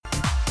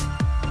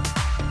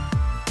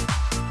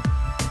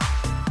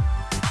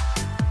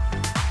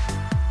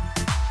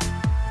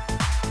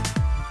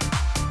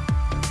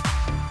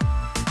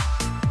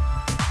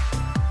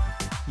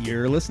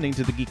You're listening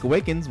to The Geek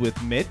Awakens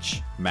with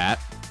Mitch, Matt,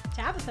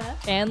 Tabitha,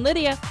 and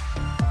Lydia.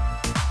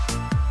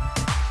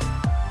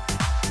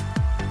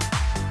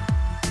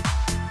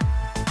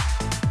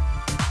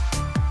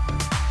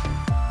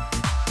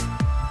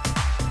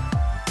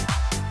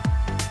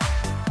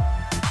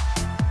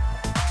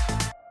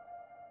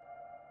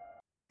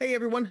 Hey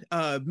everyone,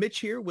 Mitch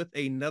here with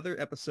another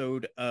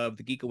episode of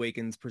The Geek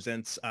Awakens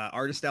presents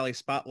Artist Alley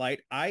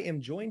Spotlight. I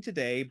am joined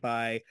today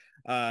by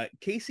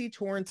Casey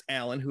Torrance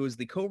Allen, who is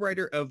the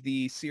co-writer of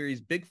the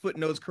series Bigfoot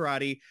Knows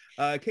Karate.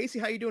 Casey,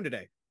 how you doing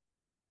today?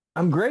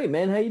 I'm great,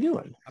 man. How you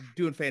doing? I'm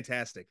doing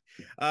fantastic.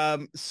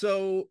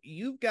 So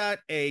you've got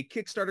a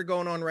Kickstarter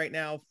going on right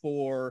now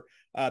for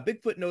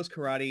Bigfoot Knows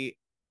Karate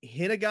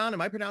Hinagon. Am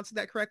I pronouncing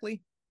that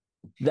correctly?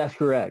 That's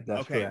correct.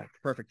 That's okay, correct.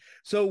 Perfect.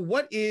 So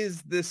what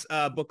is this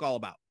book all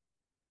about?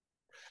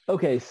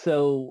 Okay,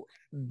 so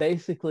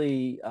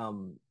basically,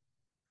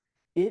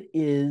 it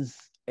is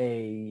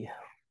a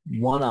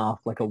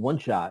one-off, like a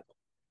one-shot,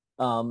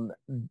 um,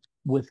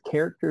 with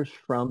characters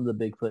from the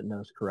Bigfoot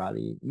Knows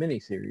Karate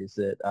miniseries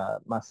that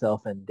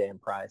myself and Dan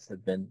Price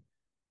have been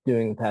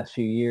doing the past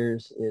few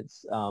years.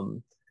 It's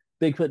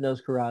Bigfoot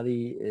Knows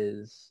Karate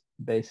is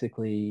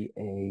basically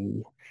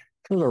a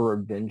kind of a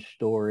revenge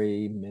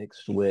story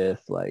mixed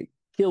with like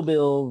Kill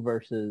Bill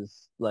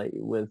versus like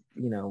with,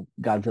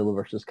 Godzilla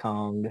versus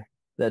Kong,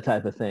 that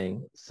type of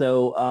thing.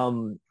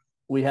 So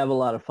we have a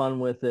lot of fun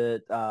with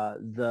it.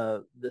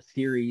 The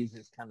series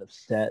is kind of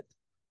set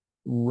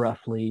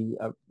roughly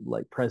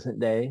like present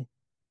day,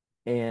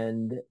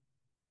 and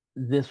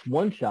this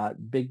one shot,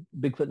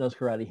 Bigfoot Knows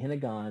Karate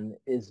Hinagon,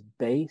 is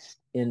based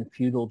in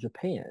feudal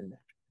Japan.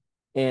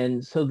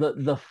 And so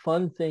the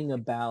fun thing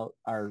about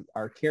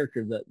our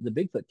character, the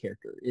Bigfoot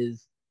character,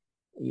 is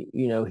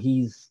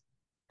he's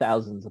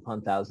thousands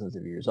upon thousands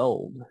of years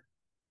old.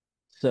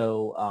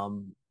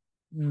 So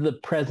the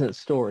present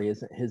story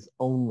isn't his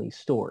only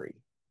story.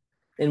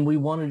 And we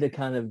wanted to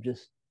kind of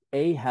just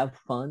have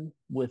fun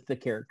with the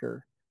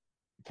character,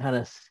 kind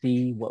of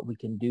see what we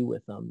can do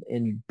with them,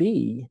 and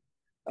B,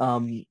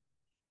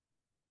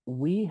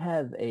 we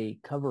have a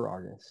cover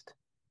artist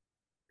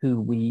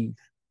who we've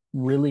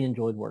really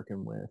enjoyed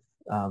working with.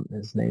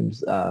 His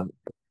name's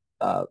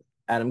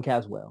Adam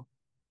Caswell,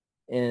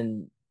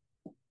 and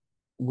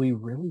we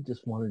really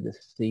just wanted to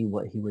see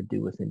what he would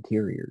do with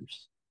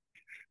interiors.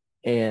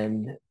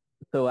 And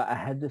so I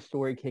had this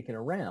story kicking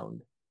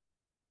around,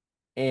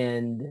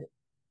 and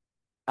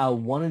I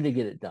wanted to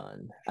get it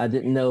done. I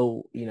didn't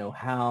know,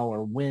 how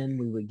or when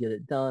we would get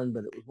it done,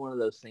 but it was one of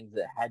those things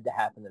that had to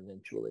happen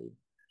eventually.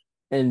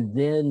 And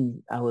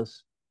then I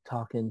was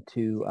talking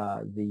to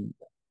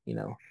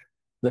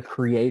the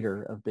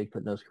creator of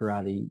Bigfoot Knows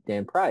Karate,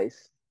 Dan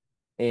Price,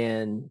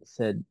 and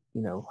said,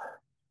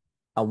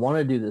 I want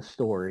to do this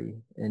story.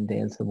 And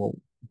Dan said, well,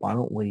 why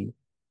don't we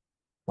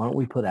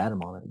put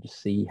Adam on it and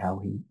just see how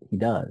he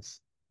does?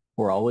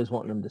 We're always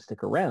wanting him to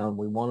stick around.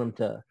 We want him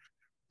to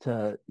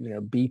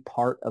be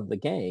part of the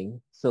gang.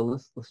 So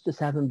let's just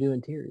have him do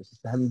interiors.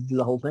 Let's have him do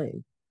the whole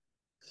thing.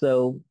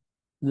 So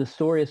the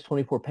story is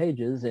 24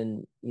 pages,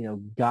 and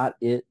got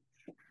it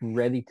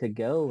ready to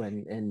go,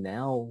 and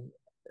now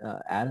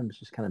Adam's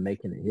just kind of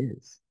making it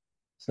his.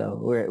 So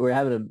we're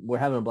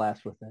having a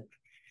blast with it.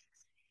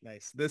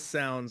 Nice. This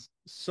sounds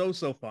so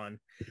fun.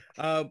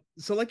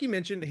 So like you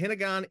mentioned,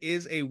 Hinagon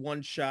is a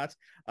one shot.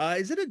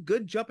 Is it a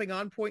good jumping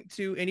on point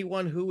to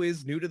anyone who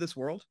is new to this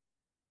world?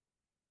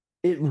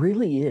 It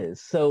really is.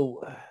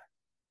 So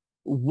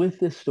with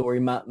this story,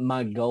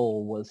 my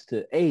goal was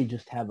to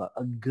just have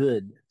a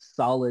good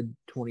solid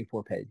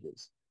 24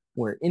 pages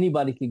where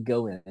anybody could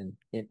go in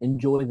and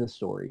enjoy the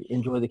story,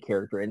 enjoy the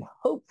character, and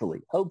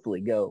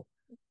hopefully go,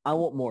 I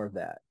want more of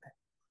that.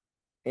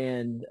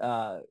 And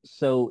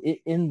so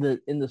in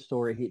the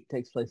story, it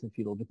takes place in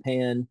feudal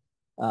Japan.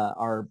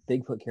 Our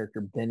Bigfoot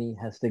character Benny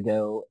has to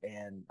go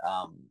and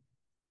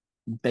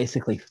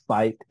basically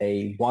fight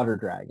a water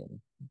dragon,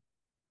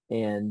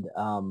 and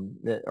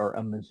or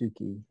a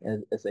Mizuki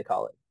as they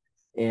call it.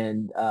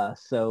 And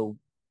so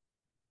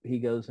he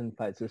goes and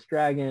fights this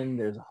dragon.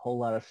 There's a whole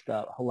lot of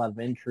stuff, a whole lot of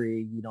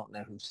intrigue. You don't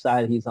know whose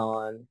side he's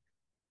on,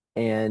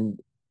 and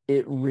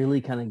it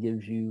really kind of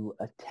gives you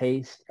a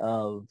taste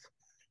of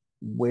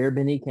where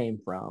Benny came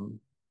from,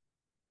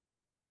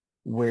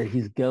 where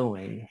he's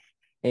going.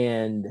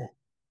 And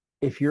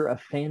if you're a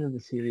fan of the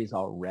series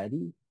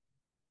already,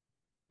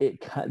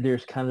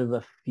 there's kind of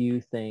a few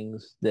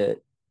things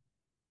that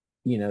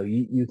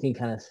you can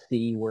kind of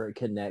see where it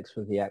connects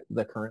with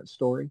the current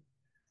story.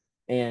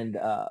 And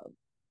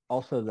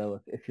also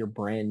though, if you're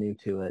brand new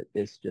to it,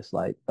 it's just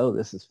like, oh,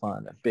 this is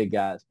fun. A big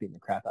guy is beating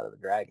the crap out of a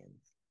dragon.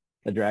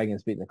 The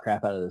dragon's beating the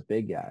crap out of this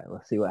big guy.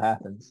 Let's see what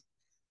happens.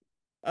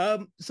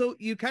 So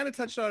you kind of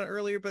touched on it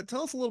earlier, but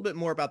tell us a little bit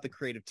more about the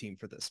creative team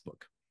for this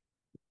book.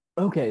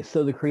 Okay,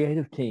 so the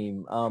creative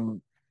team.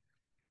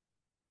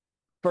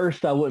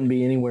 First, I wouldn't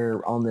be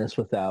anywhere on this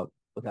without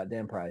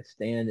Dan Price.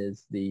 Dan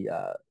is the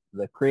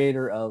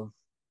creator of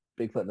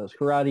Bigfoot Knows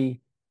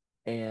Karate,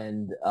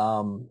 and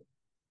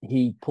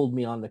he pulled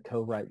me on to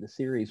co-write the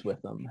series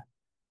with him.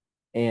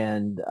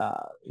 And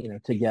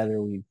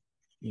together we've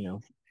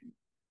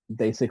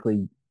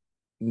basically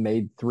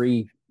made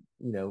three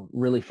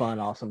really fun,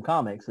 awesome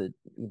comics that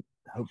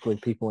hopefully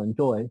people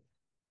enjoy.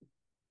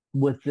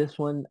 With this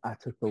one, I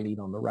took the lead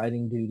on the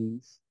writing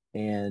duties,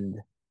 and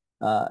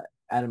uh,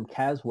 Adam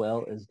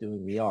Caswell is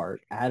doing the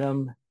art.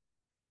 Adam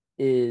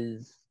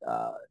is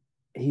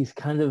he's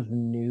kind of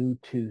new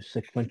to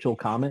sequential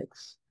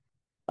comics.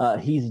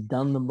 He's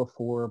done them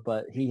before,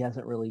 but he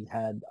hasn't really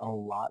had a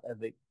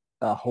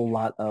whole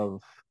lot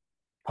of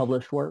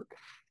published work.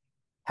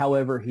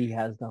 However, he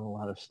has done a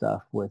lot of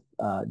stuff with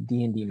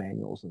D&D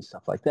manuals and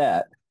stuff like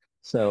that.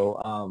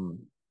 So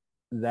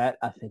that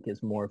I think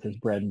is more of his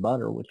bread and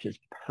butter, which is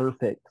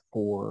perfect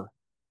for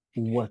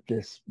what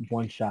this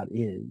one shot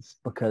is,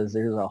 because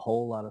there's a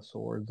whole lot of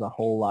swords, a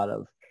whole lot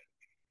of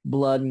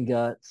blood and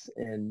guts,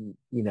 and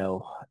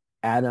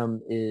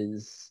Adam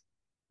is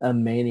a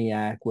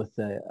maniac with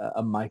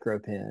a micro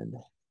pen.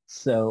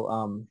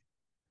 So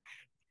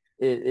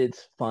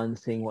it's fun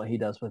seeing what he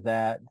does with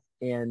that.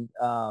 And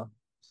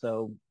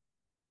so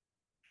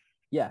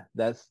yeah,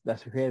 that's the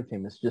creative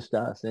team. It's just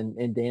us,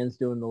 and Dan's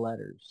doing the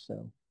letters.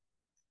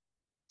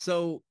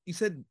 So you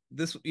said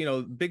this,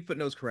 Bigfoot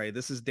Knows Karate.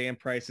 This is Dan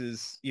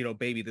Price's,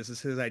 baby. This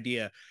is his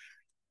idea.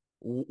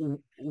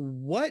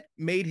 What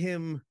made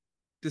him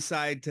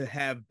decide to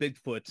have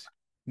Bigfoot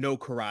know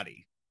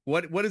karate?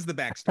 What is the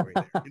backstory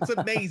there? It's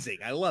amazing.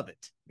 I love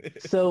it.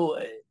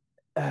 So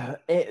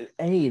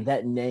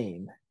that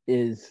name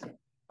is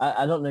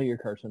I don't know your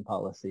cursing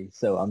policy,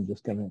 so I'm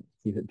just gonna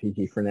keep it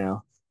PG for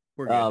now.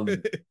 We're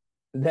good.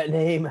 That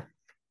name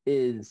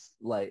is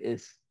like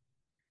it's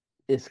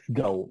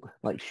gold,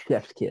 like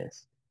chef's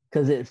kiss,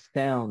 because it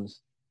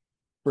sounds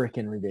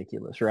freaking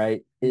ridiculous,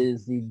 right? It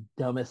is the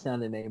dumbest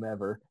sounding name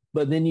ever.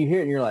 But then you hear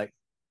it and you're like,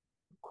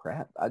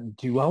 crap,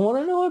 do I want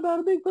to know about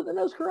a Bigfoot that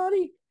knows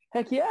karate?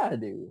 Heck yeah, I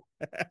do.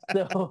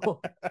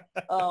 So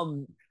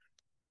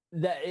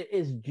that it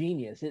is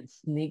genius. It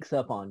sneaks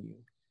up on you.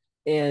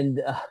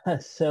 And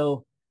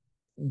so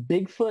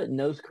Bigfoot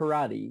knows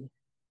karate.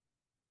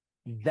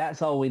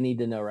 That's all we need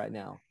to know right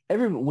now.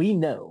 We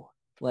know,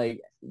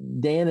 like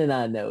Dan and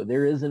I know,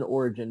 there is an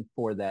origin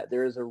for that.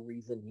 There is a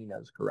reason he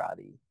knows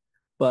karate,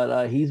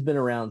 but he's been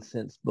around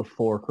since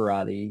before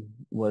karate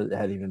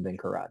had even been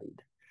karateed.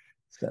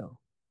 So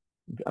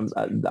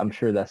I'm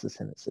sure that's a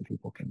sentence that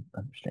people can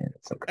understand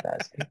at some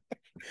capacity.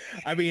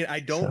 I mean, I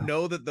don't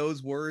know that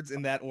those words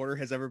in that order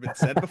has ever been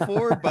said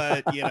before,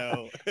 but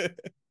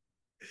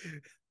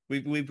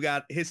we've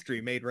got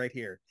history made right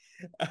here.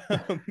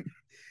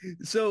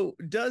 So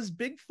does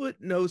Bigfoot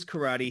Knows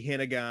Karate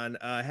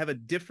Hanagon have a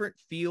different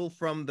feel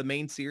from the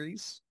main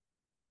series?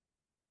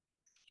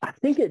 I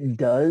think it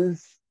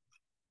does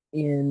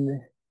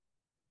in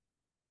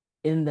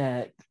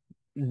that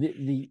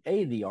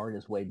the art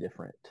is way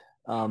different.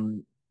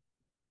 Dan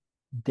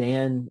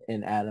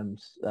and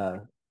Adam's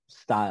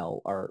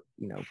style are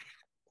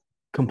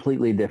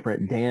completely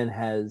different. Dan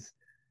has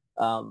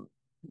I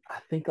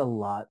think a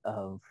lot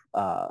of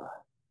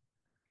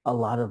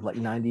like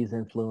 90s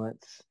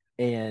influence,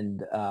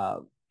 and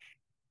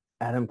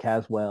Adam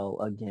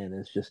Caswell again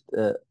is just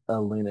a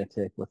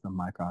lunatic with a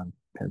micron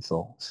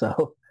pencil.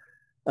 So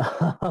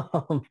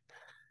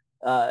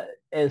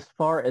as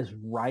far as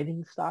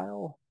writing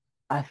style,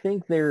 I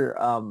think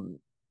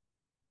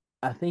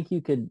I think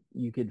you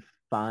could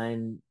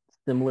find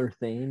similar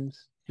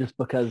themes, just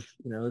because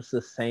it's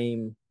the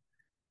same,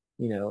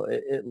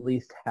 at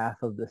least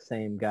half of the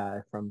same guy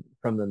from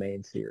the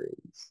main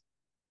series.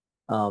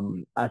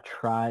 I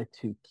try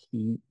to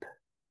keep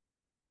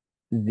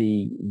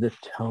the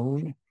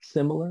tone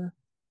similar,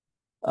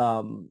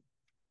 um,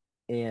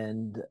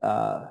 and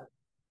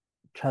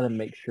try to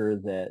make sure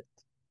that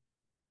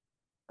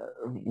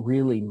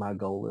really my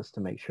goal is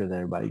to make sure that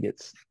everybody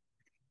gets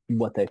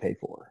what they pay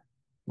for.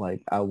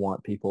 Like, I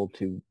want people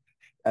to,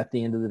 at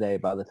the end of the day,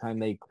 by the time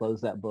they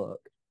close that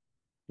book,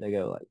 they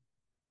go like,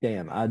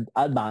 damn,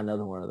 I'd buy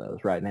another one of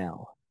those right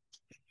now.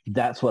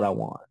 That's what I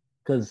want.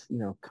 Because,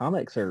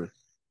 comics are,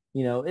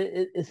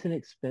 it's an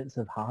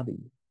expensive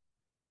hobby.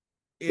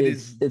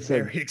 It's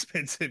very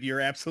expensive. You're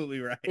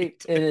absolutely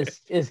right. And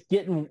it's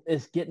getting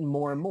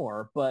more and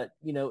more, but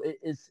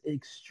it's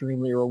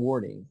extremely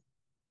rewarding.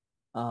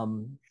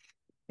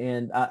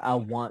 And I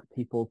want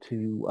people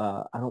to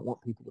I don't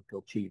want people to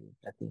feel cheated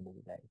at the end of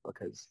the day,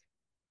 because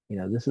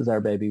this is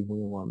our baby. We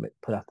want to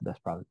put out the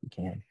best product we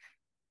can.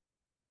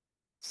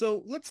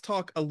 So let's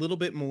talk a little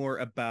bit more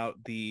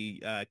about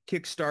the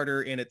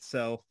Kickstarter in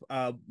itself.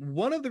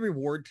 One of the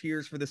reward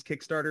tiers for this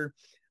Kickstarter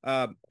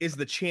is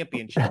the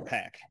championship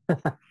pack,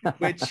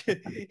 which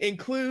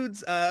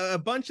includes a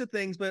bunch of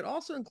things, but it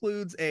also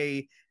includes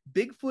a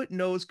Bigfoot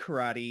Knows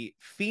Karate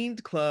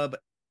Fiend Club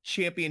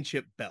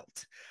championship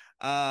belt.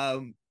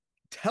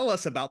 Tell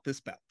us about this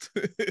belt.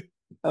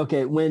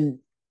 Okay, when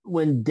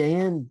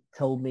Dan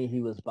told me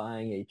he was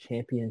buying a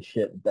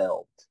championship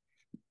belt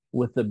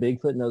with the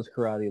Bigfoot Knows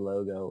Karate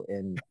logo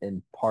and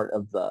part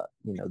of the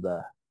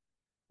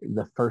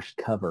the first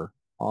cover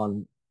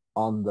on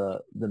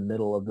the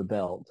middle of the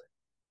belt,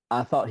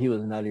 I thought he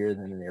was nuttier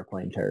than an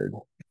airplane turd.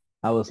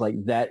 I was like,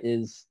 that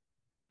is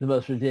the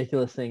most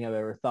ridiculous thing I've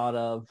ever thought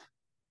of.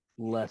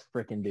 Let's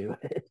freaking do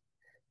it.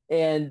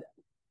 And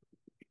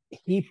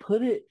he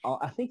put it,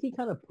 I think he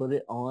kind of put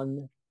it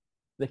on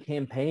the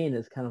campaign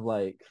as kind of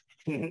like,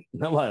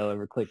 nobody will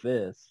ever click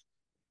this.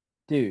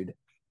 Dude,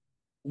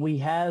 we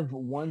have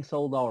one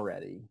sold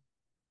already.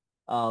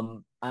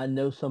 I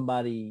know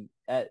somebody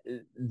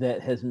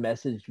that has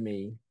messaged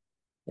me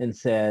and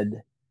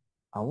said,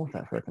 I want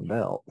that freaking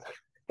belt.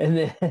 And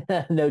then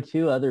I know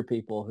two other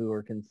people who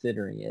are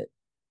considering it.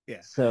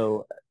 Yeah.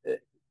 So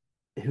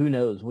who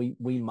knows?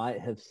 We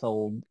might have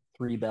sold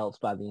 3 belts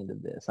by the end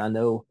of this. I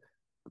know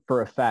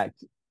for a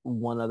fact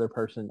one other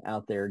person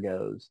out there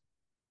goes,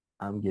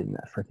 I'm getting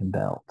that freaking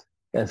belt.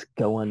 That's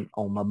going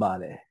on my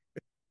body.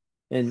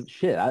 And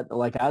shit,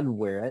 I'd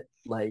wear it.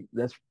 Like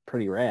that's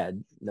pretty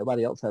rad.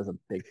 Nobody else has a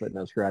Bigfoot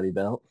Knows Karate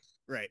belt.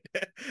 Right.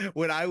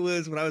 When I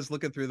was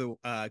looking through the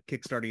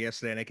Kickstarter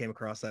yesterday and I came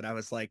across that, I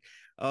was like,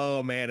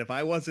 oh man, if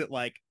I wasn't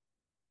like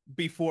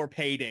before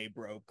payday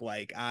broke,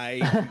 like I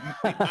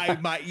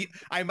might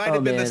Oh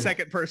have been the man,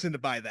 second person to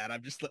buy that.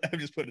 I'm just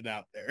putting it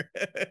out there.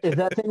 if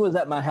that thing was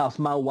at my house,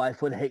 my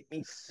wife would hate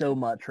me so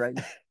much right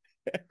now.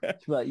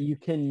 But you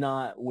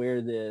cannot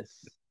wear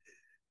this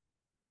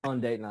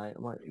on date night.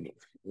 I'm like,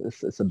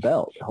 it's a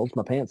belt. It holds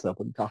my pants up.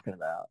 What are you talking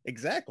about?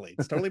 Exactly.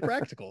 It's totally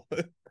practical.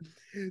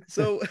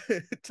 So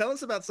tell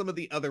us about some of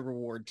the other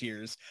reward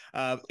tiers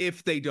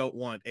if they don't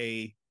want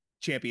a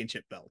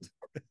championship belt.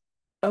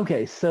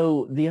 Okay,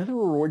 so the other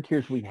reward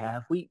tiers we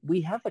have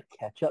a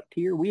catch up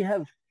tier. We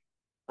have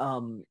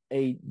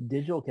a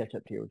digital catch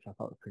up tier, which I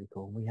thought was pretty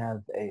cool. We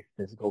have a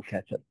physical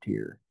catch up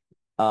tier,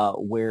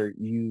 where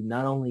you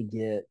not only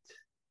get,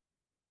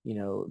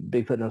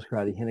 Bigfoot Knows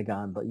Karate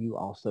Hinagon, but you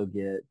also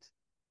get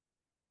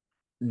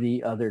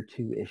the other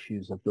 2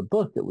 issues of the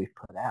book that we've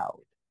put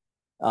out.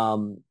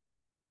 Um,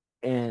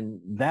 and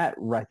that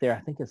right there,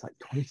 I think it's like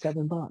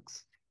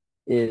 $27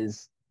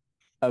 is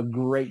a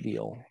great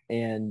deal.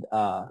 And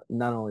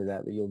not only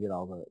that, but you'll get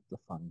all the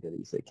fun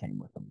goodies that came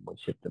with them. We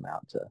shipped them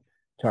out to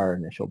our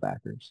initial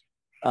backers.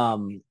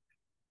 And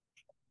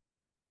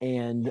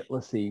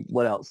let's see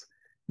what else.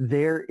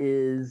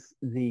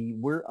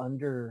 We're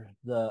under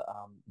the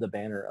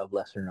banner of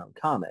Lesser Known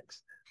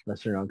Comics.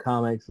 Lesser Known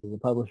Comics is a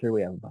publisher.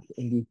 We have a bunch of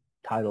indie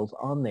titles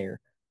on there.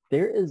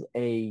 There is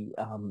a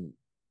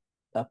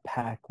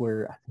pack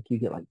where I think you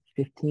get like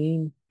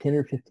 10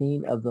 or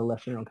 15 of the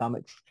Lesser Known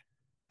Comics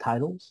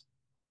titles.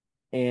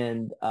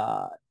 And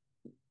I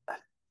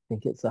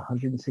think it's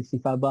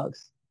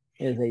 $165.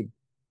 It is a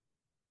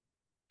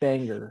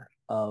banger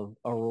of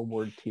a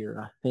reward tier.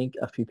 I think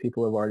a few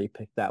people have already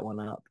picked that one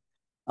up.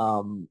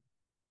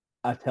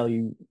 I tell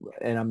you,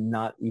 and I'm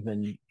not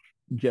even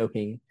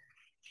joking,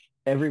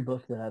 every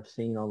book that I've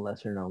seen on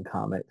Lesser Known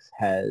Comics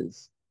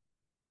has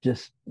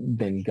just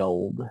been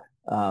gold.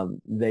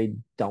 They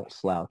don't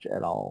slouch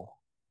at all.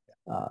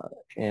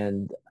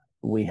 And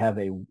we have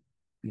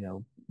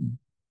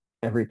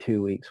every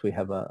 2 weeks we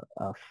have a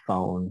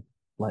phone,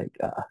 like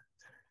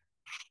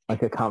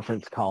a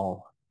conference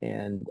call.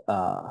 And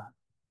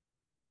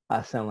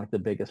I sound like the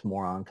biggest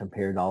moron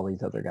compared to all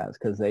these other guys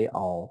because they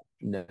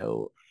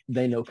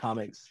know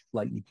comics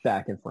like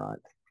back and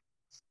front.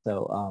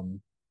 So,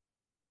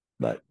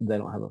 but they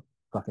don't have a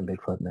fucking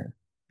Bigfoot in there.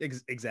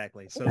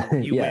 Exactly. So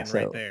you Yeah, win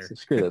right so there.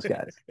 screw those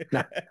guys.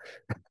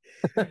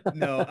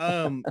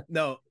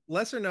 No,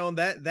 lesser known,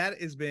 that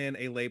has been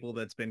a label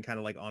that's been kind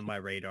of like on my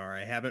radar.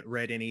 I haven't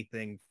read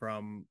anything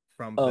from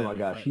Oh them, my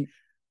gosh,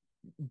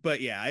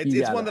 but yeah, you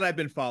it's one gotta. that I've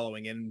been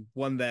following and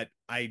one that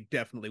I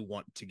definitely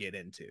want to get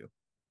into.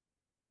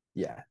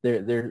 Yeah,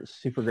 they're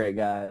super great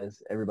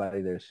guys.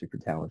 Everybody there is super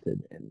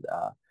talented, and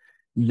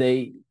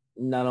they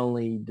not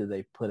only do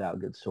they put out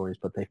good stories,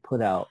 but they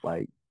put out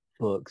like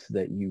books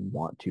that you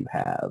want to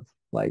have,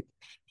 like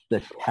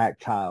the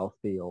tactile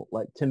feel.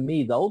 Like to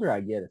me, the older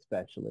I get,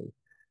 especially,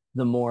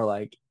 the more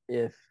like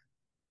if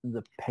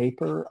the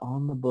paper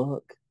on the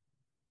book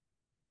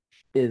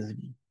is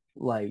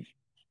like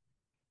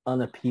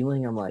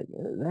unappealing, I'm like,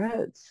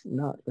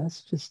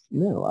 that's just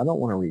no, I don't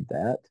want to read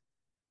that.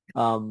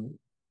 Um,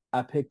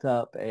 I picked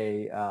up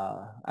I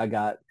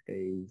got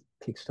a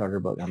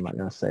Kickstarter book. I'm not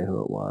going to say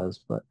who it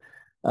was, but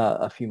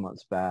a few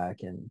months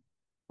back, and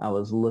I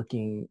was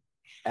looking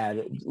at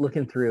it,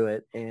 looking through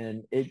it,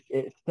 and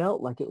it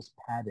felt like it was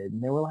padded,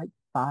 and there were like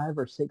 5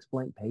 or 6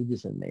 blank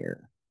pages in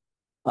there.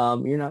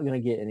 You're not going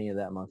to get any of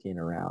that monkeying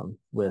around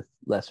with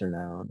Lesser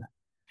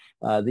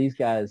Known. These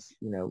guys,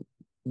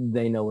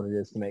 they know what it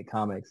is to make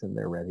comics, and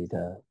they're ready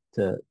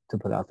to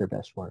put out their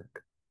best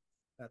work.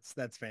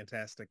 That's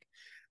fantastic.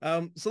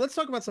 So let's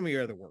talk about some of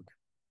your other work.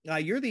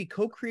 You're the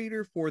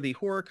co-creator for the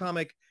horror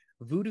comic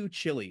Voodoo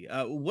Chili.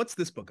 What's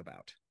this book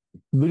about?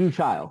 Voodoo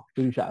Child.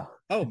 Voodoo Child.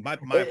 Oh, my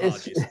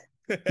apologies.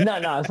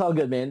 No, it's all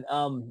good, man.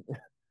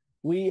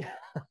 We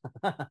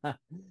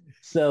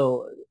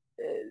so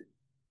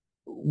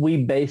we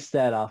based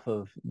that off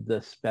of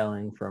the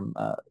spelling from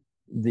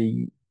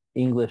the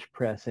English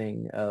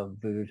pressing of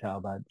Voodoo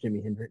Child by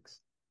Jimi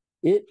Hendrix.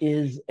 It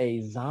is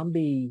a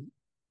zombie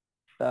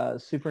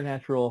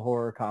supernatural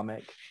horror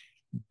comic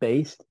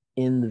based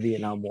in the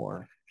Vietnam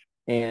War.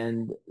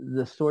 And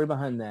the story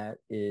behind that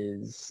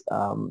is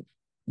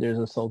there's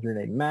a soldier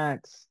named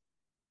Max.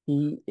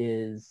 He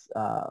is,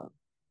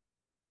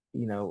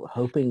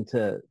 hoping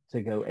to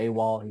go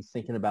AWOL. He's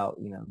thinking about,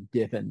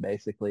 dipping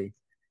basically.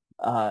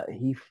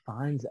 He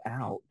finds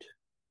out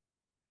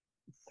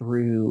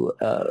through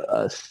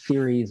a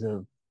series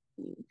of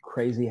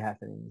crazy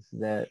happenings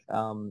that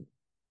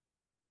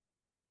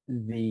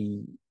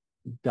the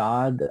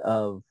god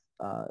of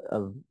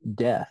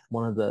death,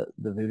 one of the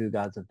voodoo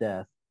gods of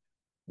death,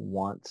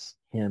 wants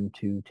him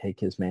to take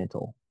his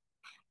mantle,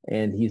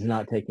 and he's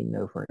not taking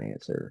no for an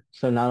answer.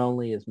 So not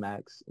only is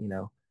Max,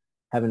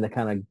 having to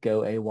kind of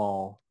go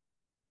AWOL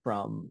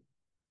from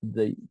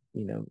the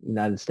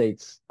United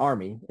States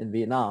Army in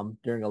Vietnam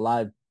during a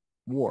live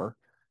war,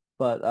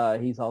 but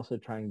he's also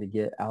trying to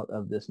get out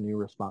of this new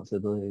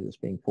responsibility that's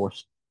being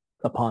forced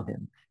upon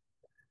him.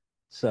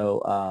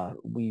 So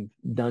we've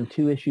done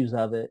 2 issues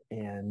of it,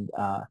 and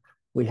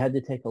we had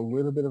to take a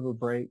little bit of a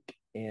break,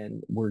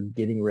 and we're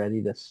getting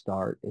ready to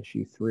start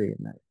issue 3,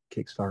 and that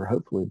Kickstarter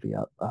hopefully will be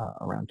up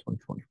around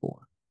 2024.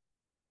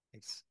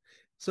 Nice.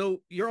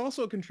 So you're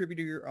also a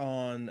contributor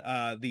on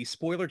the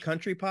Spoiler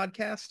Country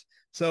podcast.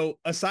 So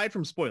aside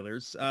from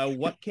spoilers,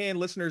 what can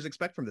listeners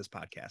expect from this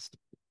podcast?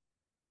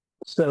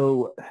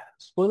 So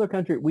Spoiler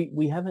Country,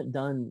 we haven't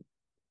done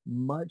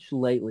much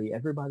lately.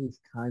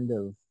 Everybody's kind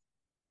of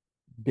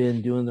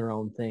been doing their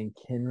own thing.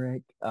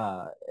 Kenrick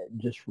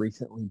just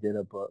recently did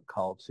a book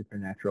called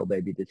Supernatural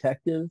Baby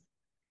Detective.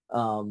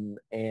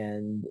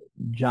 And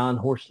John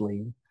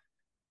Horsley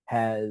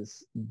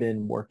has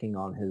been working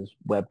on his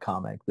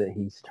webcomic that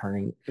he's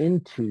turning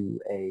into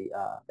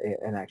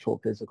an actual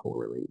physical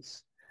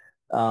release.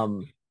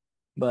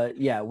 But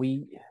yeah,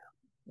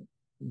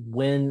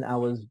 when I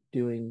was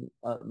doing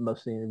most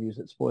of the interviews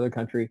at Spoiler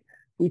Country,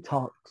 we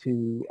talked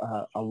to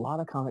a lot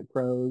of comic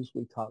pros.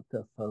 We talked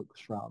to folks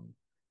from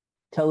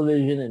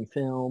television and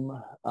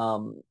film,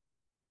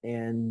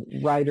 and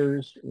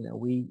writers.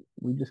 We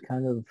just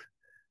kind of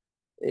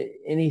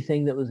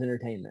anything that was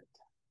entertainment.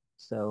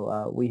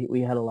 So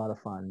we had a lot of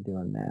fun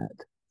doing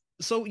that.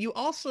 So you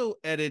also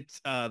edit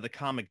the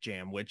Comic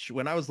Jam, which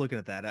when I was looking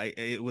at that,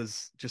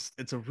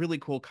 it's a really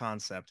cool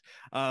concept.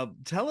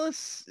 Tell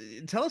us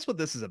what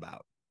this is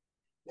about.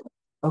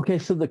 Okay,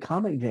 so the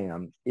Comic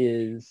Jam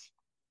is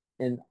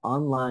an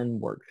online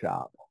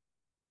workshop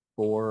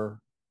for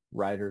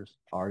writers,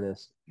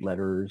 artists,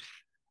 letterers,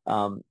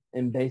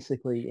 and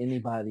basically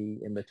anybody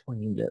in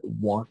between that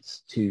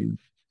wants to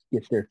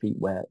get their feet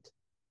wet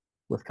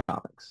with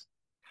comics.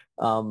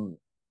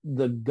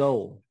 The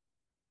goal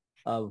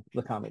of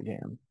the Comic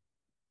Jam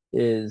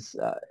is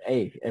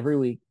every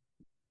week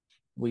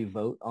we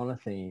vote on a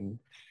theme.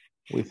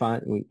 We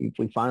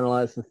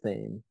finalize the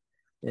theme,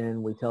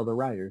 and we tell the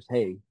writers,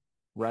 hey,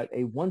 write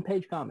a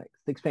 1-page comic,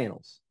 6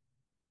 panels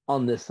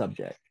on this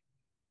subject.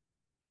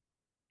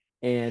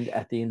 And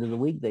at the end of the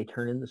week, they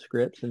turn in the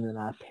scripts, and then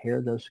I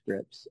pair those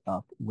scripts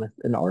up with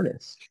an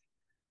artist.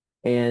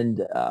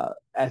 And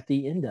at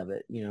the end of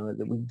it,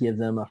 we give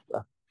them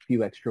a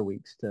few extra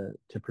weeks to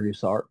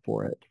produce art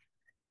for it.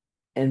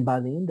 And by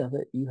the end of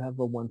it, you have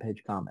a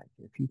 1-page comic.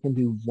 If you can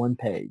do 1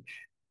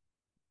 page,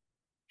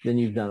 then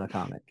you've done a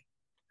comic.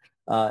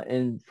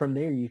 And from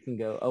there, you can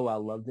go, oh, I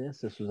love this.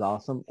 This was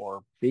awesome.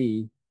 Or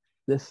B,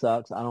 this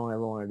sucks. I don't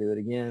ever want to do it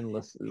again.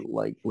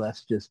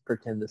 Let's just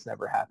pretend this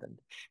never happened.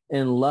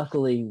 And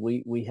luckily,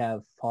 we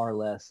have far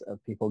less of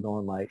people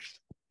going like,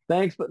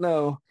 thanks, but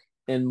no,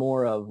 and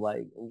more of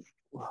like,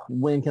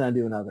 when can I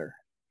do another?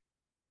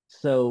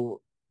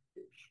 So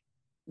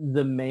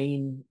the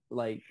main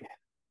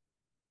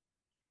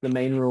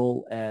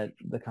rule at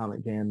the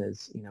Comic Jam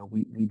is,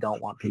 we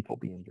don't want people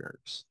being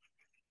jerks.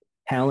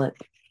 Talent,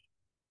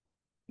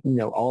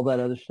 all that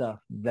other stuff,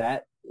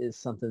 that is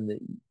something that,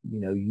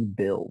 you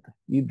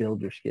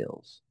build your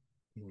skills.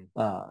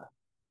 Mm-hmm.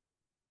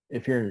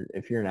 If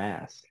you're an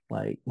ass,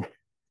 like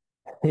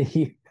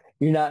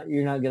you're not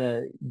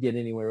gonna get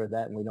anywhere with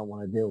that, and we don't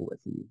want to deal with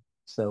you.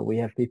 So we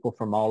have people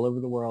from all over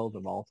the world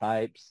of all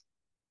types,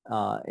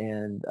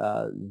 and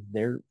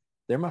they're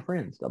my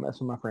friends. Don't mess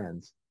with my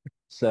friends.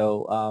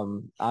 So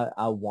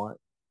I want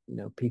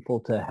people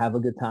to have a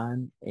good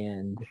time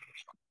and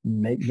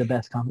make the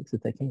best comics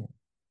that they can.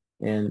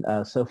 And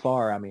so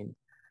far, I mean,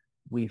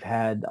 we've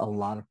had a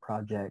lot of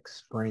projects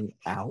spring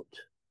out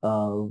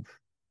of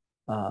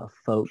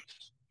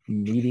folks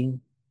meeting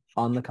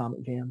on the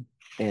Comic Jam,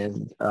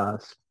 and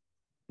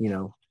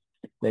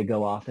they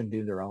go off and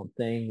do their own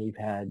thing. We've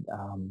had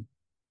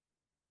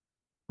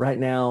right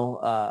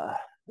now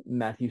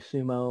Matthew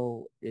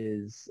Sumo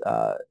is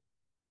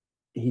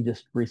he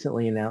just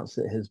recently announced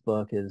that his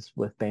book is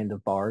with Band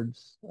of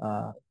Bards,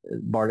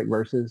 Bardic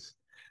Verses.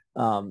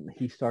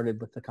 He started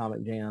with the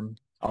Comic Jam,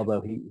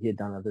 although he had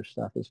done other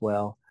stuff as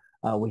well.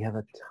 We have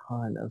a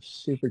ton of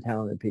super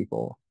talented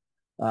people,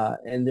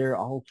 and they're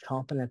all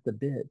chomping at the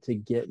bit to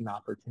get an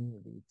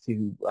opportunity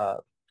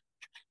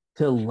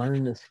to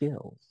learn the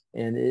skills.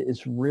 And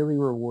it's really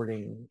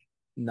rewarding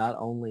not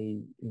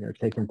only,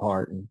 taking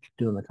part and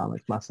doing the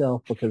comics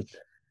myself, because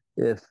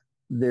if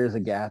there's a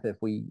gap, if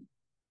we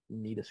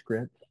need a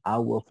script, I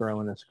will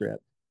throw in a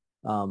script.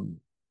 Um,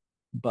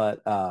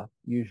 but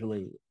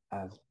usually,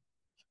 I've,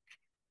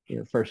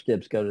 first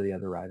dibs go to the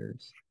other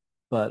writers.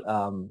 But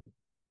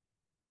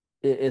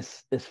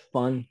it's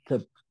fun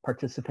to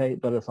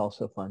participate, but it's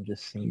also fun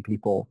just seeing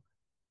people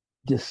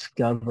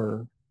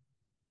discover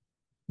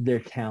their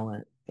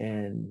talent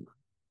and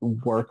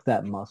work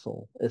that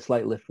muscle. It's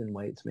like lifting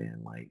weights,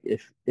 man. Like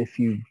if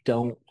you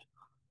don't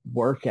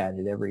work at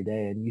it every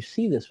day, and you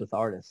see this with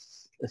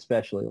artists,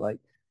 especially, like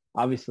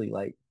obviously,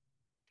 like,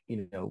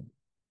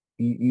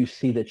 you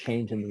see the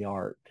change in the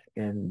art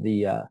and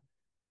the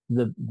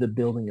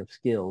building of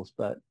skills,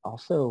 but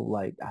also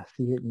like I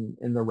see it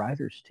in the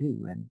writers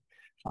too. And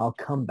I'll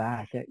come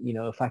back at,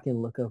 if I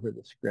can look over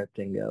the script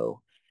and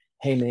go,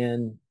 hey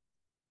man,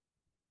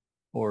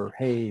 or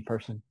hey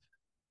person,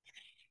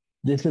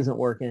 this isn't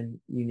working.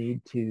 You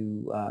need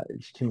to,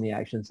 it's too many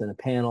actions in a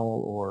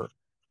panel, or,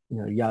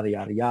 yada,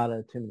 yada,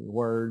 yada, too many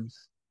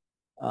words.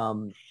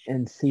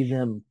 And see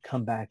them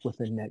come back with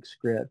the next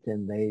script,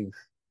 and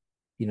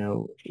you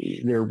know,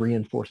 they're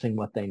reinforcing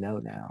what they know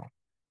now.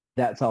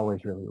 That's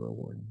always really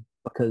rewarding,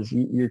 because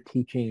you're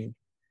teaching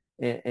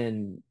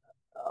and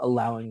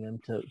allowing them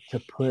to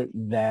put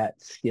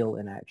that skill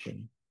in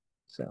action.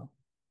 So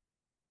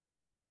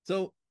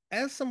So,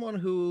 as someone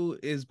who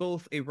is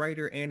both a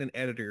writer and an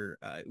editor,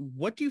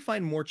 what do you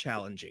find more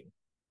challenging?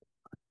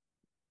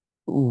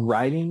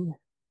 writing,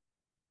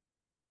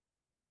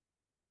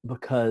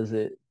 because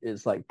it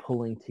is like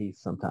pulling teeth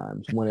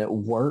sometimes. When it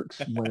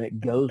works, when it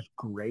goes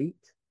great,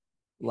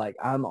 like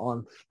I'm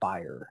on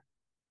fire.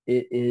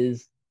 It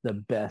is the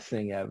best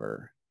thing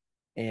ever.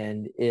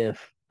 And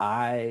if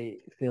I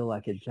feel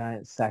like a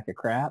giant sack of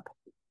crap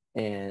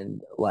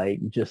and like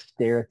just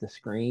stare at the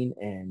screen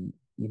and,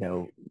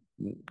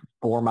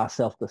 bore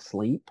myself to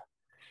sleep,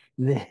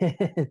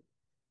 then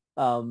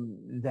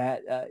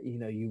that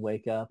you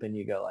wake up and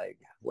you go like,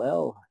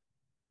 well,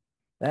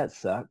 that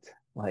sucked.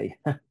 Like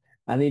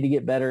I need to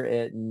get better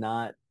at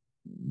not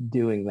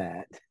doing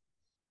that.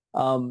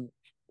 Um,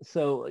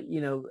 so,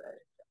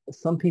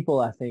 some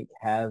people I think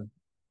have,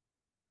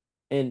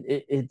 and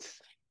it's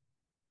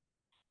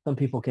some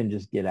people can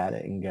just get at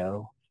it and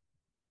go.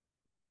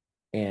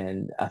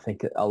 And I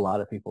think a lot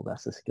of people,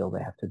 that's a skill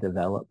they have to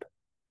develop.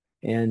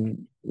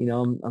 And,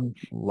 I'm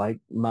like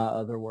my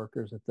other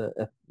workers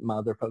at my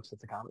other folks at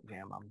the Comic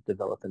Jam, I'm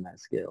developing that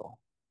skill.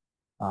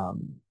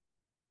 Um,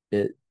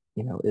 it,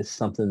 is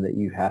something that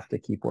you have to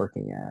keep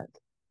working at.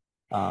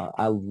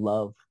 I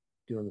love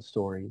doing the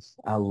stories.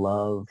 I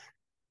love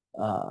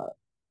uh,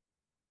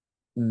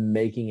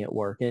 making it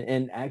work.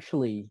 And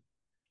actually,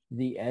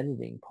 the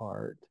editing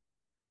part,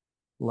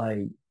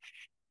 like,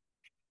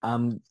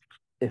 I'm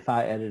if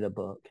I edit a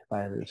book, if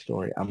I edit a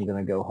story, I'm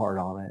gonna go hard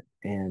on it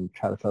and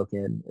try to poke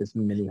in as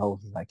many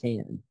holes as I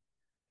can.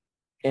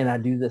 And I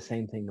do the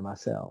same thing to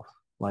myself.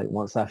 Like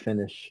once I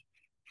finish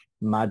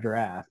my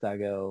draft, I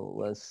go,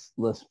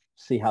 let's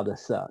see how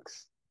this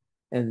sucks,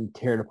 and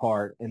tear it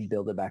apart and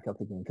build it back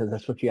up again, because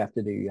that's what you have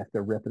to do. You have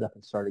to rip it up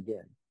and start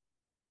again.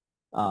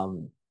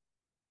 Um,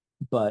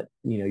 but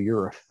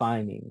you're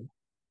refining,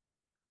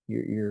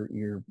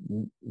 you're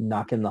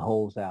knocking the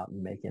holes out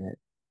and making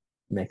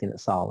it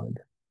solid.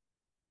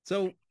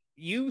 So,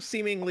 you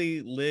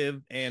seemingly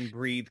live and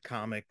breathe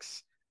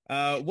comics.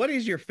 What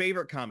is your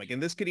favorite comic?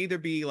 And this could either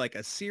be like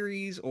a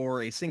series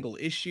or a single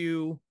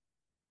issue.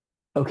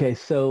 Okay,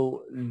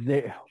 so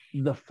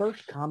the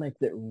first comic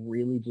that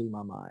really blew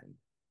my mind,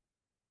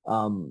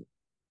 um,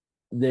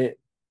 there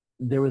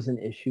there was an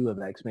issue of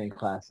X-Men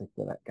Classic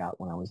that I got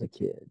when I was a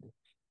kid,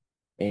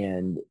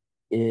 and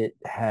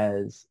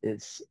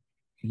it's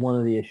one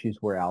of the issues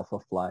where Alpha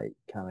Flight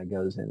kind of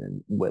goes in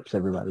and whips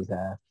everybody's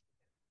ass.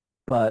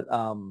 But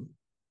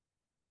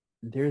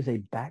there's a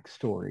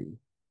backstory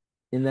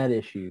in that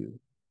issue,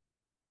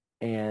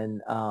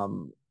 and I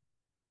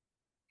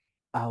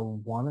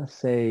want to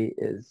say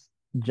is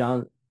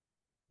John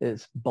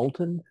is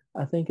Bolton,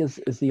 I think is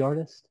the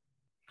artist.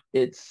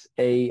 It's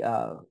a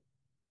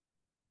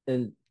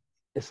and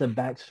it's a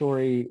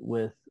backstory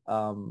with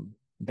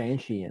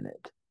Banshee in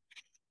it,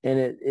 and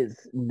it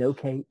is no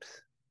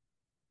capes,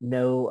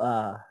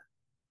 no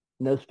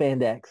no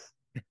spandex.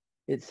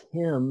 It's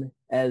him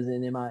as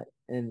an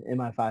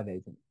MI5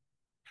 agent,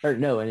 or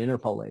no, an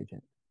Interpol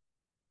agent.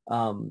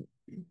 Um,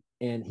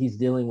 and he's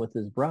dealing with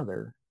his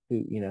brother,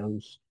 who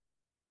who's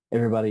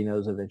everybody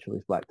knows eventually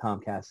is Black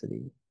Tom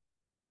Cassidy.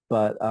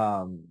 But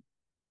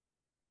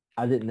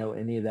I didn't know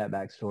any of that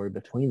backstory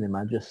between them.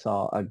 I just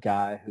saw a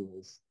guy who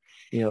was,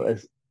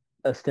 as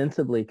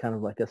ostensibly kind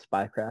of like a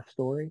spycraft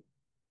story,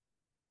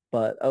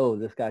 but oh,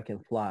 this guy can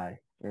fly,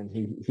 and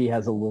he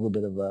has a little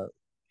bit of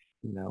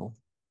you know,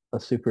 a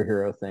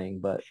superhero thing,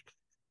 but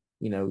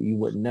you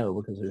wouldn't know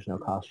because there's no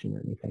costume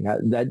or anything.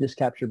 That just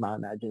captured my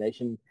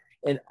imagination,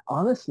 and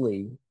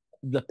honestly,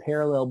 the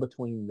parallel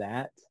between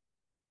that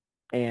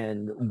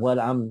and what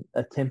I'm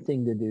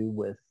attempting to do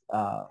with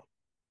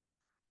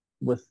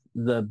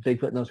the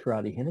Bigfoot Knows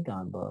Karate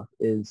Hinagon book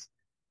is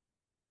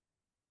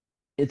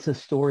it's a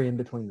story in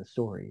between the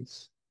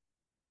stories,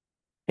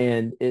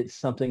 and it's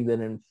something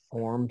that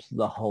informs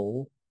the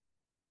whole,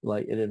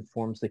 like it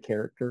informs the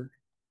character.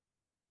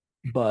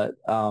 But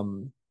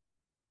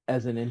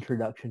as an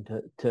introduction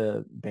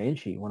to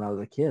Banshee when I was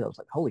a kid, I was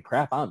like, holy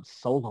crap, I'm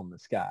sold on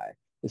this guy.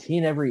 Is he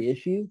in every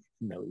issue?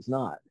 No, he's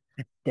not.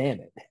 Damn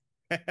it.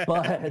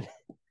 But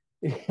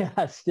yeah,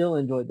 I still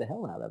enjoyed the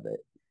hell out of it.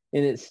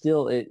 And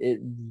it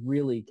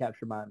really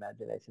captured my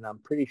imagination. I'm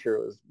pretty sure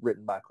it was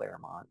written by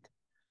Claremont.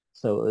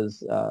 So it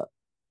was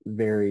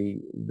very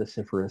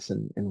vociferous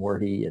and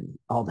wordy and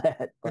all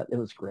that, but it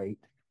was great.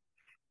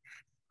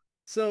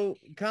 So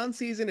con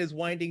season is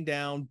winding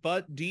down,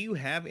 but do you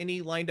have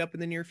any lined up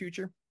in the near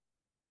future?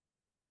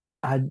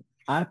 I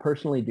I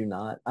personally do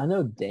not. I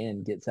know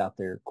Dan gets out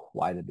there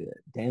quite a bit.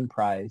 Dan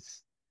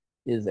Price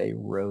is a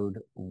road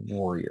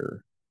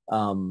warrior.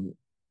 Um,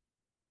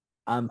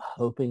 I'm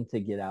hoping to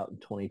get out in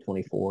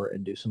 2024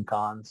 and do some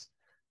cons.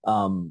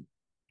 Um,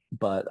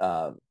 but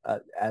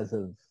as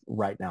of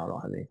right now, I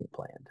don't have anything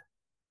planned.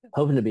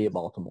 Hoping to be at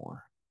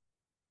Baltimore.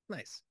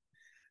 Nice.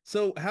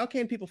 So how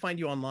can people find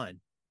you online?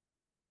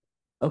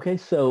 Okay,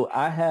 so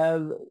I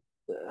have,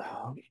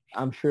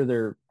 I'm sure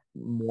there are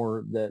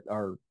more that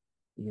are,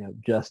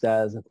 just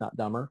as, if not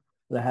dumber,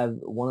 but I have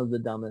one of the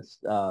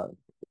dumbest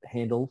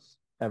handles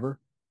ever.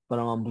 But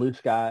I'm on Blue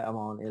Sky, I'm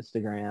on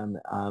Instagram,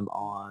 I'm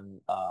on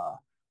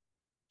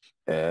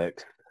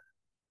X.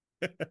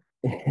 And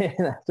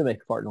I have to make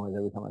a fart noise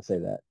every time I say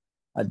that.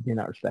 I do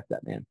not respect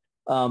that man.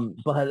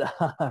 But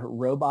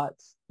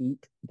Robots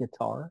Eat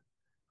Guitar,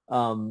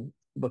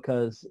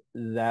 because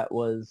that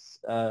was,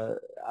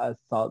 I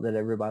thought that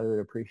everybody would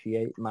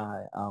appreciate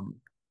my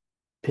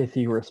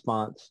pithy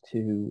response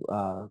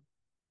to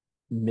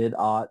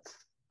mid-aughts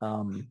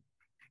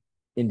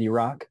indie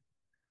rock.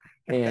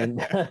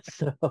 And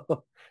so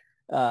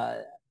uh,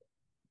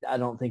 I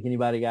don't think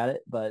anybody got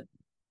it, but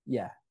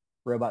yeah,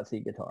 Robots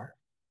Eat Guitar.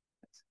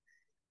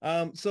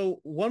 So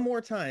one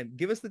more time,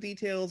 give us the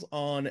details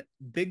on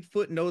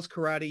Bigfoot Knows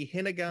Karate,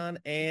 Hinagon,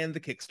 and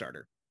the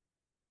Kickstarter.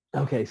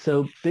 Okay,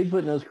 so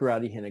Bigfoot Knows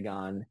Karate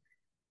Hinagon,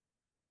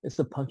 it's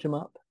a punch 'em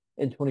up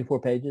in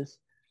 24 pages,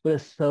 but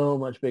it's so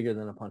much bigger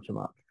than a punch 'em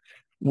up.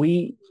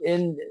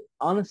 And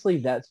honestly,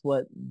 that's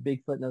what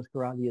Bigfoot Knows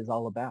Karate is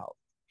all about.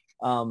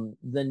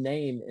 The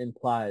name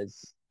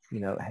implies,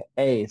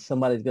 A,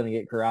 somebody's going to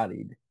get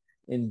karateed,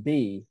 and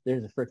B,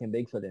 there's a freaking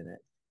Bigfoot in it.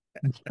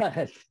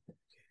 But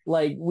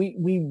like we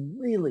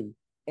really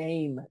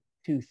aim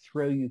to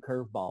throw you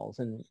curveballs.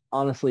 And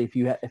honestly,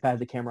 if I have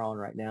the camera on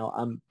right now,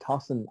 I'm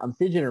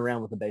fidgeting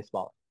around with a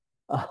baseball.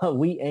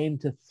 We aim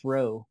to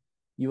throw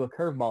you a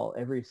curveball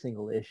every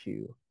single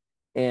issue,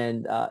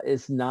 and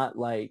it's not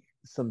like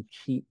some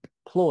cheap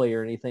ploy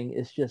or anything.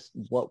 It's just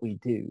what we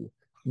do.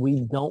 We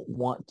don't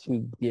want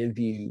to give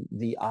you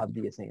the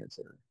obvious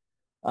answer.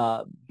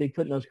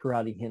 Bigfoot Knows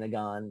Karate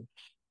Hinagon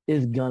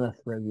is gonna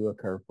throw you a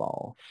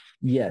curveball.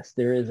 Yes,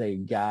 there is a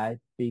guy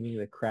beating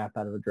the crap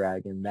out of a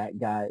dragon. That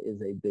guy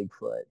is a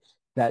Bigfoot.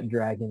 That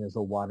dragon is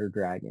a water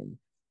dragon.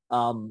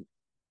 Um,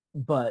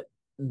 but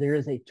there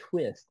is a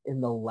twist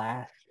in the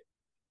last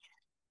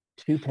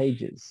 2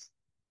 pages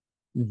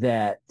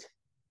that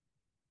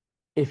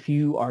if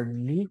you are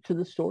new to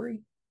the story,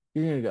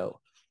 you're gonna go,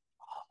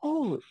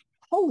 holy,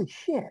 holy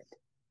shit.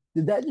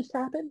 Did that just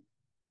happen?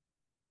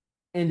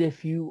 And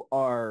if you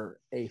are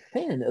a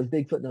fan of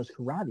Bigfoot Knows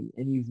Karate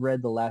and you've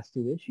read the last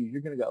 2 issues,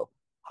 you're going to go,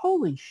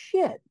 holy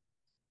shit,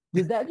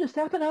 did that just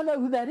happen? I know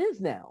who that is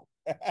now.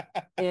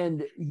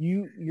 And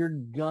you're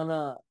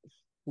gonna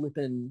flip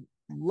and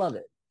love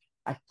it.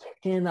 I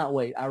cannot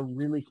wait. I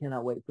really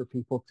cannot wait for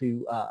people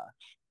to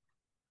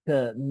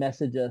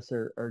message us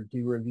or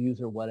do reviews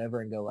or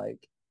whatever and go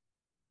like,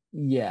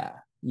 yeah,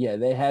 yeah,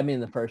 they had me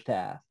in the first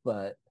half,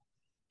 but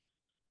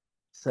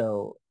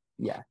so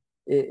yeah,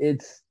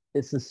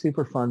 it's a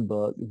super fun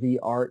book. The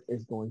art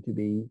is going to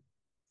be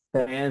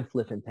fan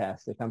flipping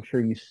tastic. I'm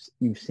sure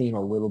you've seen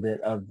a little bit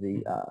of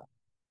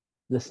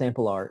the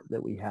sample art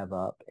that we have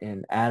up,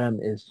 and Adam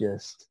is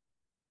just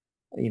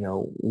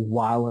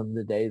whiling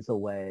the days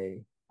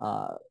away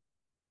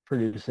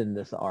producing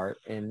this art,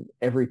 and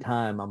every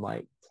time I'm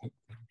like, can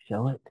you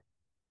show it?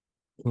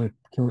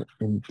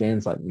 And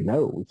Dan's like,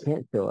 no, we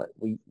can't show it.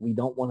 We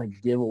don't want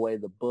to give away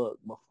the book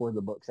before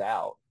the book's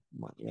out.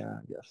 I'm like, yeah,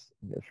 I guess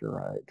you're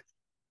right.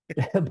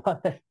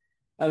 But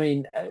I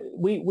mean,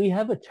 we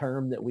have a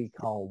term that we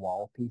call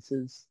wall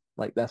pieces.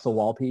 Like that's a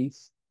wall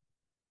piece,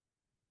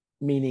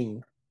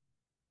 meaning,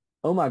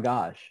 oh my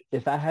gosh,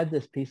 if I had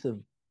this page,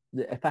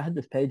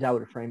 I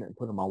would have framed it and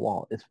put it on my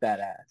wall. It's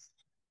badass.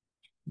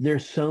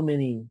 There's so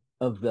many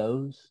of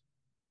those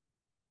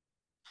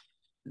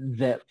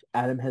that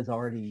Adam has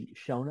already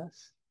shown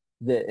us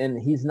and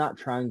he's not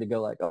trying to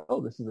go like, oh,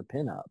 this is a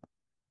pinup,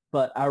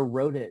 but I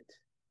wrote it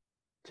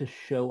to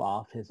show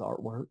off his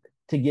artwork,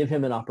 to give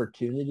him an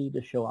opportunity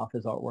to show off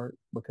his artwork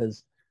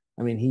because,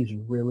 I mean, he's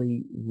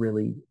really,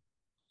 really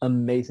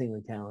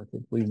amazingly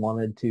talented. We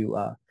wanted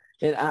to,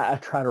 and I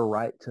try to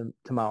write to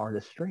my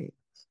artist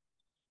strengths,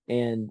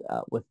 and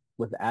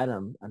with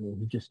Adam, I mean,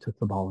 he just took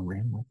the ball and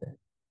ran with it.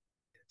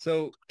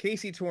 So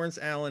Casey Torrance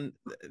Allen,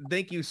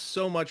 thank you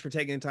so much for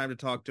taking the time to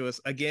talk to us.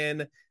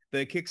 Again,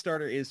 the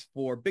Kickstarter is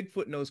for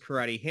Bigfoot Knows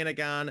Karate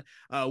Hinagon.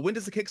 When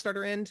does the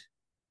Kickstarter end?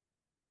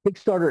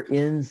 Kickstarter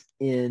ends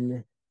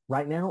in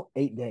right now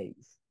 8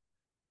 days.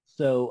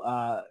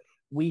 So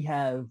we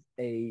have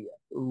a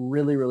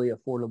really, really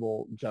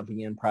affordable jumping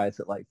in price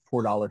at like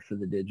 $4 for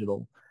the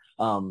digital.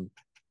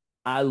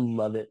 I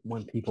love it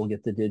when people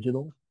get the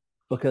digital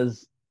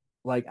because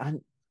like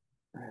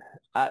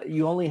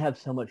you only have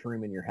so much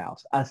room in your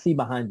house. I see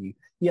behind you,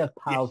 you have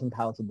piles and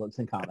piles of books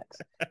and comics.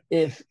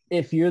 If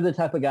you're the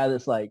type of guy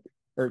that's like,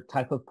 or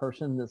type of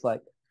person that's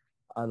like,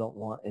 I don't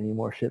want any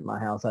more shit in my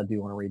house. I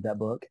do want to read that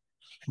book.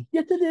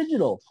 Get the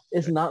digital.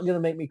 It's not going to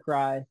make me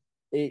cry.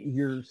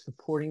 You're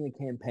supporting the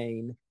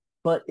campaign.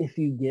 But if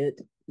you get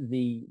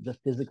the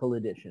physical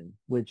edition,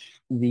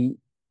 which the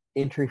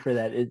entry for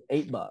that is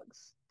 $8,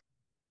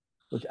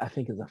 which I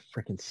think is a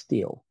freaking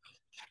steal.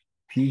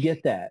 If you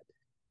get that,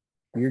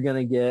 you're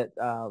going to get,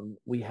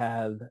 we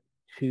have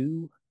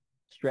 2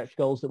 stretch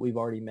goals that we've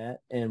already met,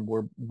 and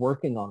we're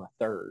working on a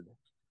third.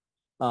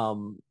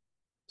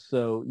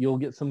 So you'll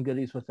get some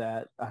goodies with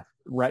that.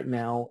 Right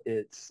now,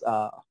 it's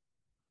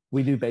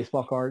we do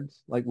baseball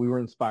cards. Like we were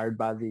inspired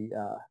by the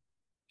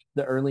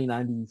early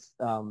 '90s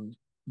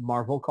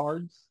Marvel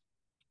cards.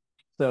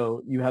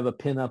 So you have a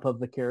pinup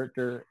of the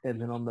character,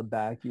 and then on the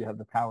back you have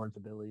the powers,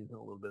 abilities, and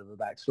a little bit of a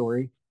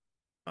backstory.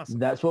 Awesome.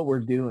 That's what we're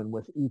doing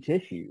with each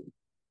issue,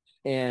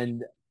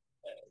 and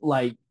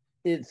like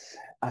I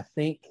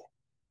think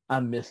I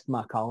missed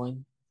my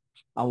calling.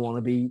 I want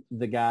to be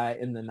the guy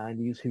in the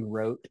 90s who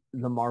wrote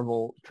the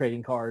Marvel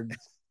trading cards,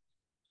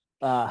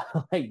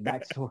 like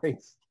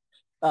backstories.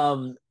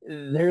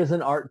 There's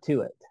an art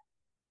to it.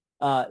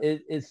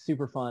 It's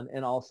super fun.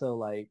 And also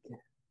like,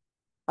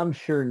 I'm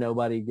sure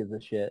nobody gives a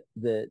shit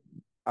that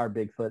our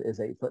Bigfoot is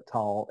 8 foot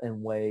tall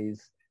and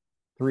weighs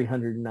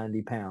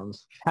 390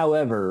 pounds.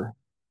 However,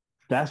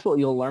 that's what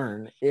you'll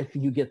learn if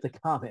you get the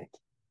comic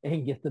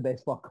and get the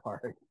baseball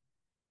card.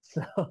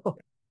 So,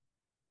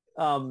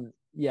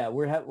 yeah,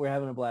 we're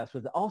having a blast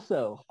with it.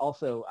 Also,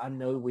 I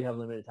know we have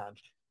limited time.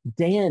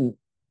 Dan,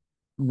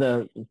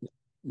 the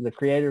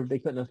creator of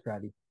Bigfoot Knows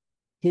Karate,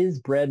 his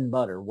bread and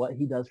butter, what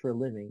he does for a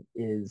living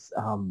is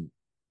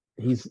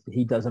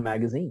he does a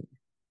magazine.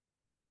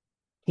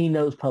 He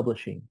knows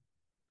publishing.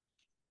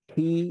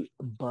 He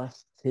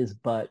busts his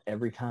butt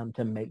every time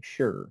to make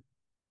sure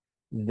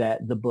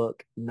that the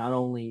book not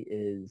only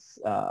is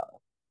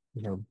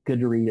good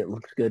to read, it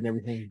looks good and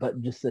everything,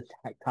 but just the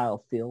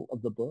tactile feel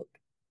of the book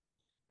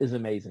is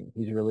amazing.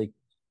 He's really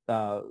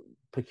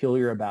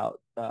peculiar about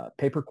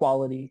paper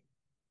quality,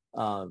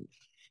 the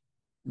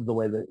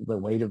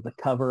weight of the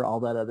cover, all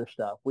that other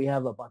stuff. We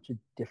have a bunch of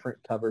different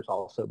covers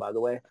also, by the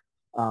way.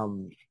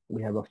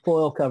 We have a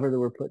foil cover that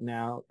we're putting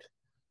out,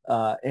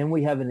 and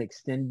we have an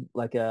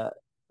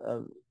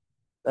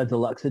a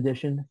deluxe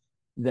edition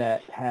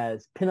that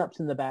has pinups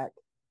in the back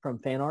from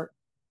fan art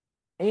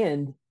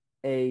and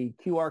a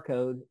QR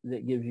code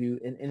that gives you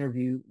an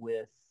interview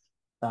with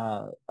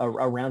a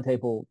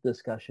roundtable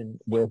discussion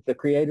with the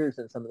creators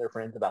and some of their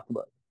friends about the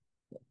book.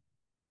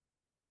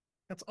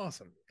 That's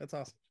awesome.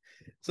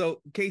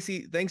 So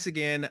Casey, thanks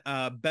again.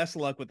 Best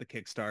of luck with the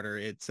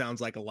Kickstarter. It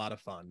sounds like a lot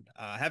of fun.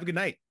 Have a good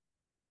night.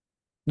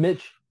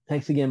 Mitch,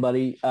 thanks again,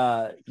 buddy.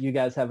 You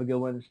guys have a good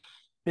one.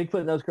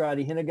 Bigfoot Knows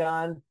Karate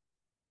Hinagon,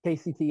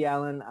 Casey T.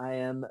 Allen. I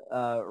am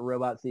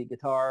Robot Seat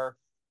Guitar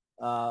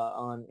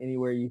on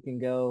anywhere you can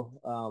go.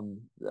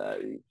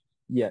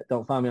 Yeah,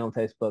 don't find me on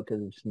Facebook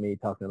because it's just me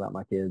talking about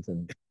my kids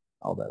and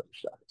all that other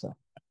stuff. So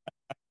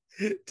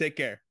take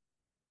care.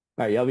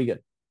 All right, y'all be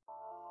good.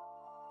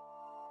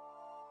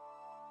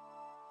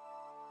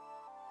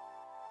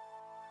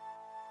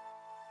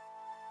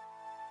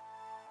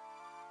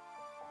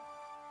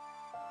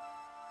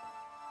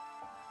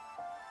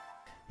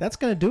 That's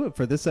going to do it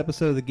for this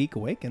episode of The Geek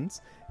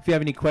Awakens. If you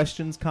have any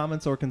questions,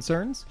 comments, or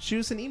concerns, shoot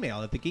us an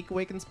email at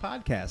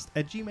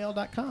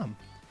thegeekawakenspodcast@gmail.com.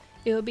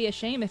 It would be a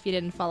shame if you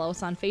didn't follow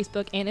us on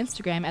Facebook and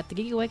Instagram at The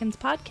Geek Awakens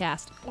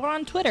Podcast or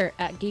on Twitter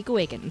at Geek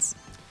Awakens.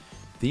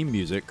 Theme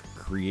music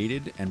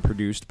created and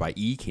produced by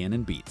E.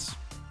 Cannon Beats.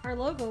 Our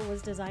logo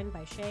was designed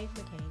by Shay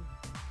McCain.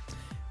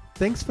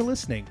 Thanks for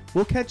listening.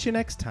 We'll catch you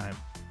next time.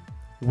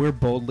 We're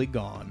boldly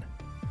gone.